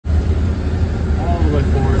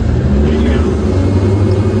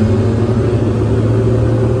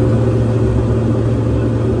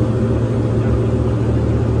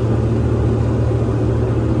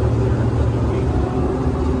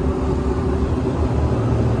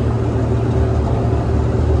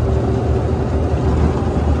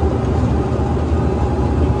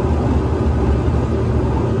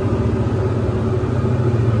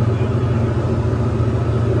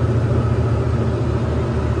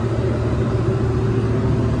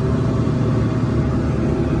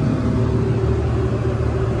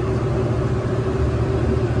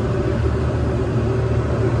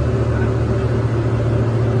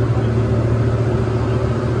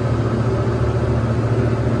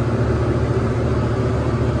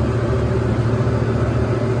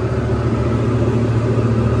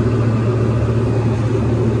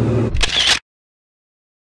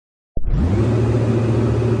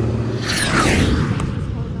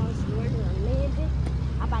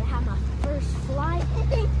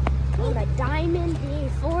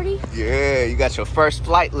Yeah, you got your first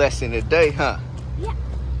flight lesson today, huh? Yeah.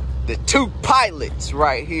 The two pilots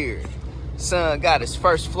right here. Son got his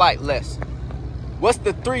first flight lesson. What's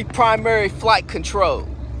the three primary flight controls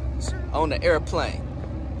on the airplane?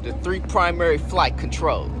 The three primary flight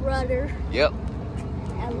controls. Rudder. Yep.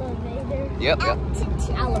 Elevator. Yep.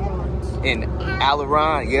 Ailerons. And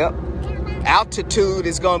aileron, yep. Altitude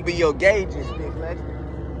is gonna be your gauges, big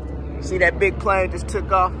legend. You see that big plane just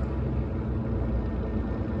took off?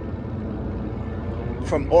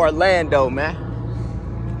 From Orlando, man.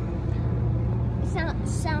 It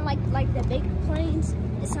sound like the big planes.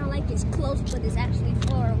 It sound like it's close, but it's actually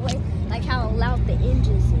far away. Like how loud the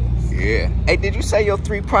engines is. Yeah. Hey, did you say your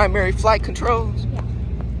three primary flight controls? Yeah.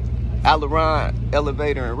 Aileron,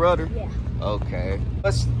 elevator, and rudder? Yeah. Okay.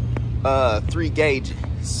 What's three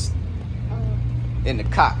gauges in the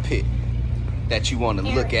cockpit that you want to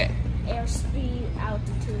look at? Airspeed,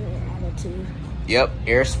 altitude, and attitude. Yep,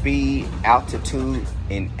 airspeed, altitude,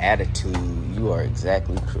 and attitude. You are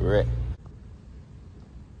exactly correct.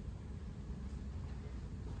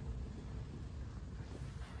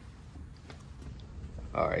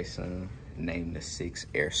 All right, son. Name the 6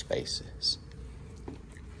 airspaces.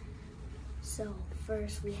 So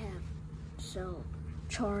first we have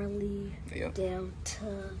Charlie, Yep.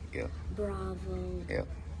 Delta, Yep. Bravo, Yep.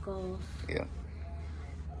 Golf, Yep.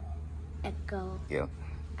 Echo, Yep.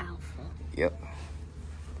 Alpha. Yep.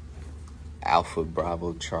 Alpha,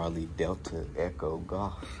 Bravo, Charlie, Delta, Echo,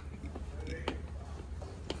 Golf.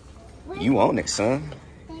 You on it, son.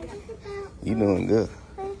 You doing good.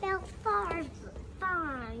 What about far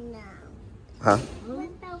now? Huh? What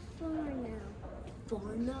about far now?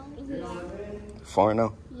 Far now?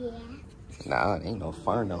 Farno? Yeah. Nah, it ain't no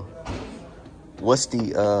Farno. What's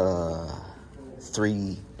the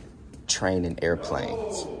 3 training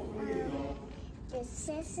airplanes? The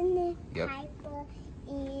Cessna, Yep. Piper,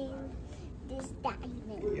 and this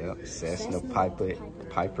Diamond. Yep, Cessna,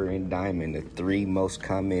 Piper, and Diamond, the 3 most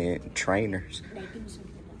common trainers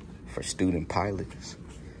for student pilots.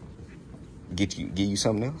 Give you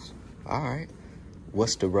something else? All right.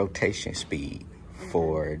 What's the rotation speed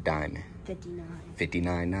for Diamond? 59.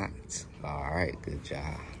 59 knots. All right, good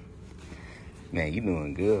job. Man, you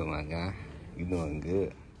doing good, my guy. You doing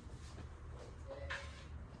good.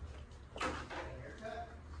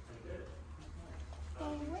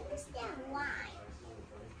 What is that line?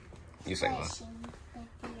 You say what? Flashing back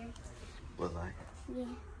there. What light? Yeah.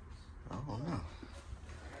 I don't know.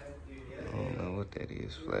 I don't know what that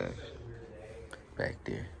is, Flash. Back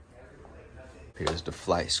there. Here's the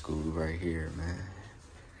flight school right here, man.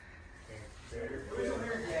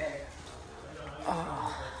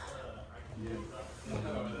 Oh.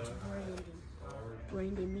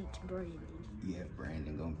 Brandon meets Brandon. Yeah,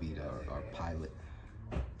 Brandon gonna be our pilot,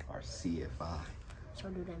 our CFI. So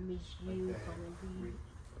do that mean you gonna be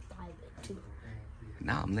pilot too?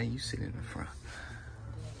 Nah, I'm letting you sit in the front.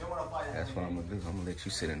 That's what I'm gonna do. I'm gonna let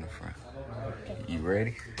you sit in the front. You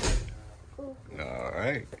ready? Cool. All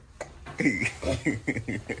right.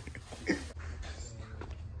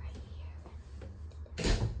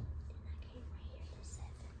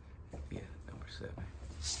 Yeah, number 7.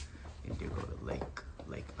 And then go to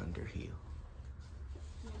Lake Underhill.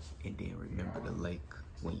 And then remember the lake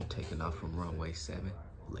when you're taking off from runway 7,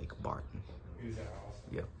 Lake Barton.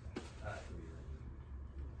 Yep.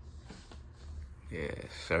 Yeah,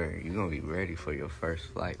 sir. You're gonna be ready for your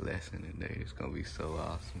first flight lesson today. It's gonna be so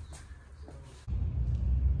awesome.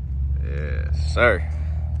 Yeah, sir.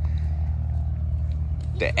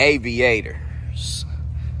 The Aviators.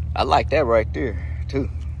 I like that right there, too.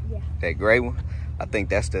 Yeah. That gray one. I think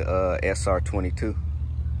that's the SR-22.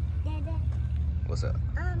 Dada. What's up?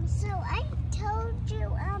 So I told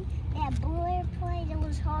you that blue airplane that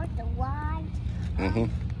was hard to watch. Mm-hmm.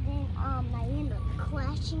 Then I ended up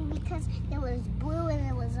crashing because there was blue and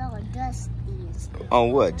it was all dusty and stuff.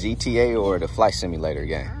 On what? GTA or the flight simulator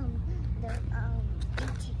game? The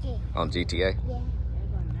GTA. On GTA? Yeah.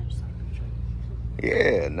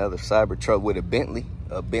 Yeah, another Cybertruck with a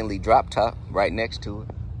Bentley drop top right next to it.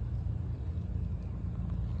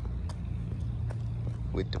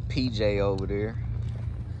 With the PJ over there.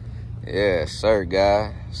 Yeah, sir,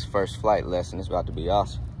 guys. First flight lesson. It's about to be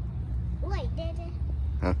awesome. Wait, Dada.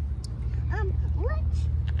 Huh? What?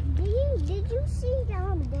 Did you see that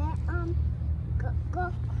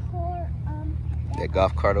golf cart That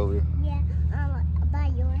golf cart over there? Yeah, by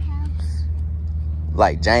your house.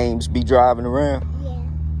 Like James be driving around? Yeah.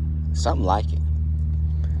 Something like it.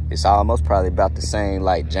 It's almost probably about the same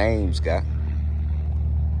like James got.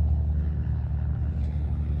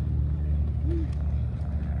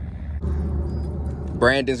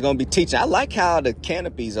 Brandon's gonna be teaching. I like how the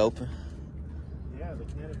canopy's open. Yeah, the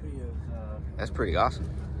canopy is. That's pretty awesome.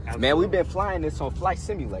 Absolutely. Man, we've been flying this on Flight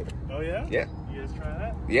Simulator. Oh yeah. Yeah. You guys try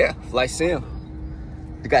that? Yeah, Flight Sim.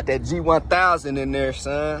 You got that G1000 in there,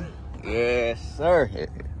 son. Yes, sir.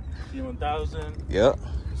 G1000. Yep.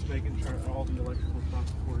 Just making sure all the electrical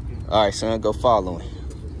stuff's working. All right, son, go follow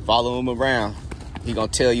him. Follow him around. He gonna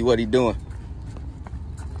tell you what he doing.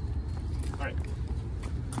 All right.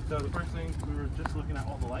 So the first thing, we were just looking at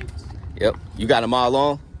all the lights. Yep. You got them all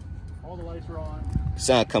on? All the lights are on.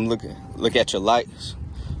 Son, come look at your lights.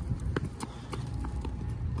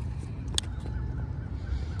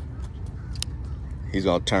 He's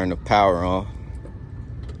gonna turn the power on.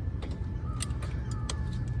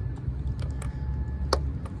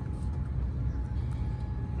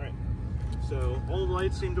 All right. So all the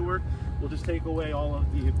lights seem to work. We'll just take away all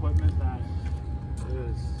of the equipment that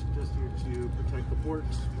is just here to protect the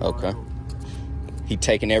ports. Okay. He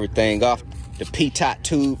taking everything off. The P-top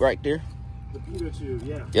tube right there. The pitot tube,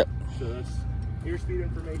 yeah. Yep. So that's airspeed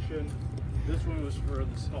information. This one was for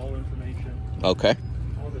the stall information. Okay.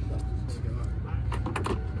 All this stuff is going to go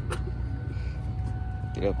on.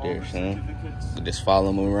 Get up there, son. Certificates. You just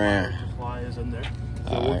follow him around. Supply is in there. So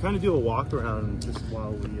All we'll right. kind of do a walk around just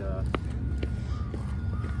while we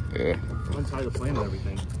Yeah. untie the plane and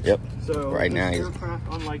everything. Yep. So Right this now, aircraft,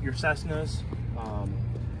 unlike your Cessnas,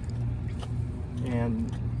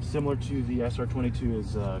 and similar to the SR-22,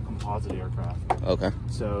 is a composite aircraft. Okay.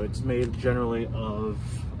 So it's made generally of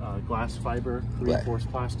glass fiber, reinforced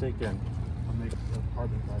plastic, and a mix of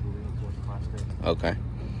carbon fiber reinforced plastic. Okay.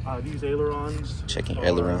 These ailerons Checking are,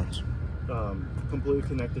 ailerons. completely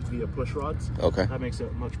connected via push rods. Okay. That makes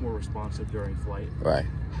it much more responsive during flight. Right.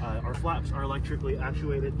 Our flaps are electrically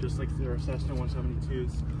actuated, just like their Cessna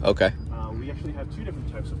 172s. Okay. We actually have two different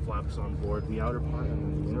types of flaps on board, the outer part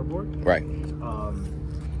and the inner board. Right.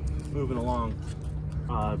 Moving along,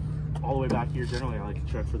 all the way back here, generally I like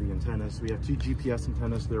to check for the antennas. We have two GPS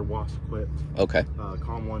antennas, they're WASP equipped. Okay.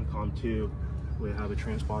 COM 1, COM 2. We have a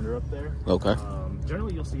transponder up there. Okay.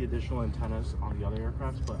 Generally you'll see additional antennas on the other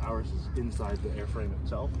aircrafts, but ours is inside the airframe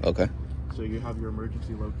itself. Okay. So you have your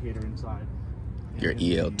emergency locator inside. Your And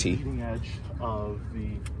ELT. The leading edge of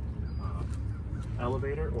the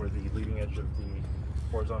elevator, or the leading edge of the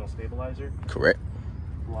horizontal stabilizer, Correct.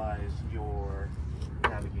 lies your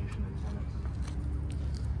navigation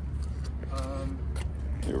antennas.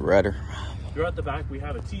 Your rudder. You're at the back, we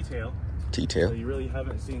have a T-tail. So T-tail. you really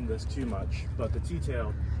haven't seen this too much, but the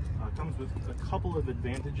T-tail comes with a couple of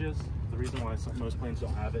advantages. The reason why most planes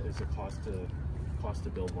don't have it is the cost to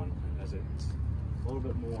build one, as it's a little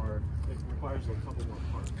bit more, it requires a couple more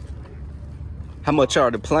parts. How much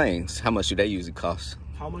are the planes? How much do they usually cost?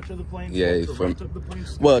 How much are the planes? Yeah, to rent up the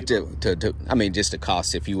planes? Well, I mean, just the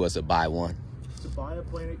cost if you was to buy one. To buy a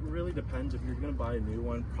plane, it really depends. If you're going to buy a new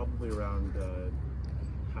one, probably around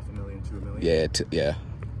 $500,000 to $1 million. Yeah, yeah.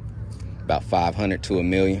 About 500 to $1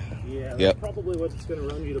 million. Yeah, that's Yep. probably what it's going to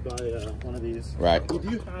run you to buy one of these. Right. We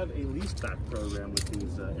do have a lease back program with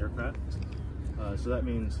these aircraft. So that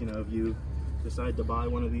means, you know, if you decide to buy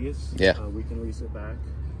one of these, yeah, we can lease it back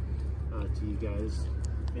to you guys.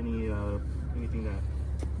 Anything that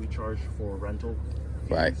we charge for rental fees,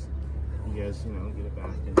 right, you guys, you know, get it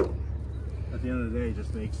back. And at the end of the day, it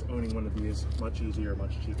just makes owning one of these much easier,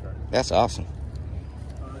 much cheaper. That's awesome.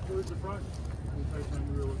 Towards the front, the entire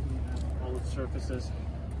time we were looking at all of the surfaces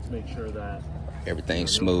to make sure that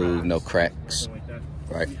everything's no smooth, cracks, no cracks. like that.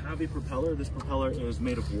 Right. We have a propeller. This propeller is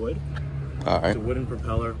made of wood. All right. It's a wooden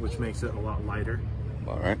propeller, which makes it a lot lighter.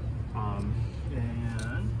 All right.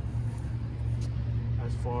 And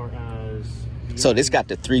as far as so this got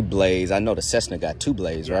the 3 blades. I know the Cessna got 2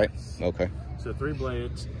 blades, yes. right? Okay. So 3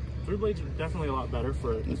 blades. 3 blades are definitely a lot better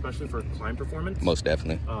for, especially for climb performance. Most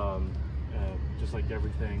definitely. Just like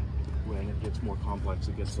everything, when it gets more complex,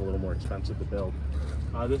 it gets a little more expensive to build.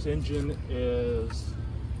 This engine is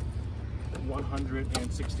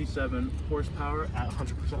 167 horsepower at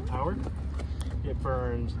 100% power. It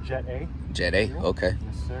burns Jet A. Jet A, fuel. okay.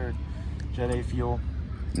 Yes, sir. Jet A fuel.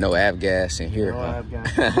 No avgas in here, No huh?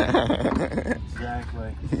 avgas.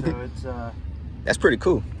 Exactly. So it's that's pretty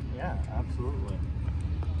cool. yeah, absolutely.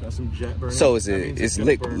 Got some jet burning. So is it's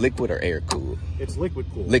liquid or air cooled? It's liquid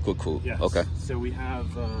cooled. Liquid cooled. Yes. Okay. So we have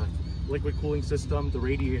liquid cooling system. The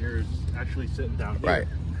radiator is actually sitting down here. Right.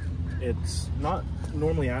 It's not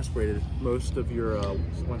normally aspirated. Most of your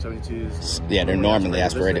 172s. Yeah, they're normally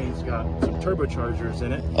aspirated. This thing's got some turbochargers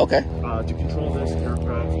in it. Okay. To control this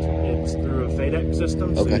aircraft, it's through a FADEC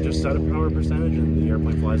system. So Okay. you just set a power percentage and the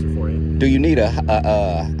airplane flies it for you. Do you need a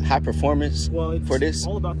high performance Well, it's for this?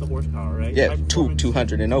 all about the horsepower, right? Yeah, High performance.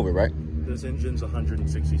 200 and over, right? The This engine's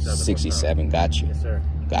 167. 67, got you. Yes, sir.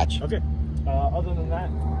 Got you. Okay. Other than that,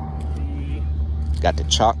 the Got the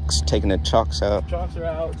chocks, taking the chocks out. chocks are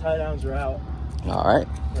out, tie downs are out. All right.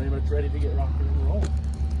 Pretty much ready to get rocking and rolling.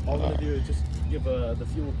 All I'm gonna do is just give the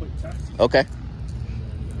fuel a quick test. Okay.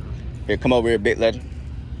 Here, come over here a bit, legend.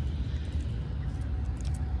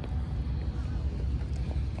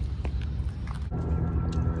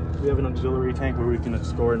 We have an auxiliary tank where we can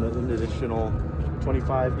store an additional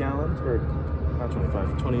 25 gallons, or not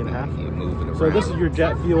 25, 20 and a half. You're moving around. So this is your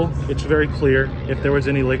jet fuel. It's very clear. If there was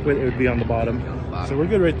any liquid, it would be on the bottom. So we're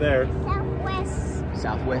good right there. Southwest.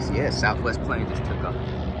 Southwest, yeah. Southwest plane just took off.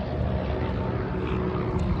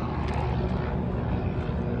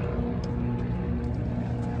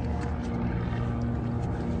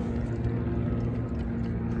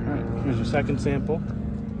 All right, here's your second sample.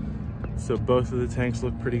 So both of the tanks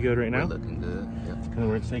look pretty good right now. We're looking good. Yep. And then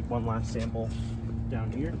we're gonna take one last sample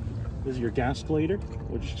down here. This is your gas collator,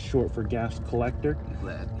 which is short for gas collector.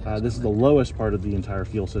 This is the lowest part of the entire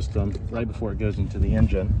fuel system, right before it goes into the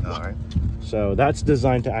engine. All right. So that's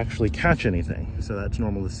designed to actually catch anything. So that's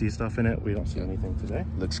normal to see stuff in it. We don't see anything today.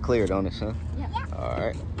 Looks clear, don't it, son? Yeah. All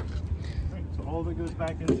right. So all of it goes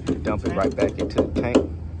back into the Dump it tank. right back into the tank.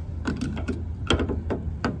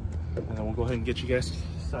 And then we'll go ahead and get you guys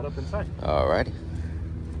set up inside. All righty.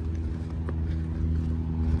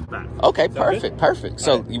 Back. Okay, Is that good? perfect, perfect.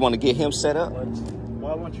 So right. you want to get him set up?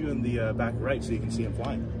 Well, I want you in the back right so you can see him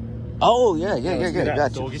flying. Oh, yeah, let's do that.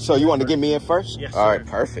 got So you. we'll get So you you want to first. get me in first? Yes, All right,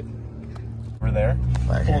 sir. perfect. We're there.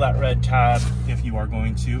 Right Pull here. that red tab if you are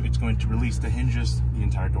going to. It's going to release the hinges. The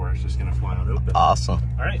entire door is just going to fly on open. Awesome.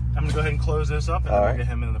 All right, I'm going to go ahead and close this up, and All then right. we'll get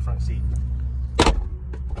him in the front seat.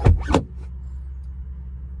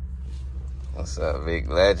 What's up, big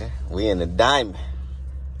legend? We in the diamond.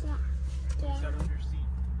 Set under seat.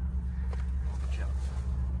 Watch out.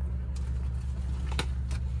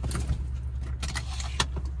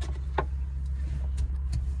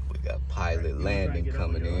 We got pilot landing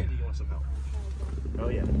coming in. You want some help? Oh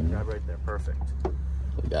yeah, grab right there. Perfect.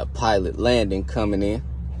 We got pilot landing coming in.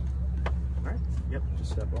 All right. Yep.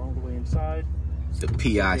 Just step all the way inside. The Get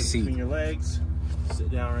between PIC. your legs.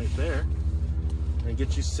 Sit down right there, and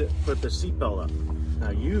get you put the seatbelt up. Now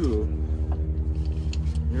you're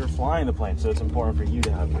flying the plane, so it's important for you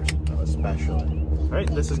to have your seatbelt, especially. All right.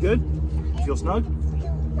 This is good. Feel snug.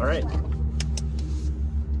 All right.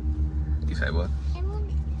 You say what?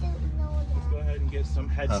 Let's go ahead and get some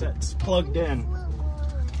headsets plugged in.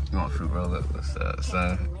 You want fruit roll up? What's up,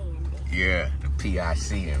 son? Yeah, the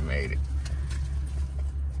PIC and made it.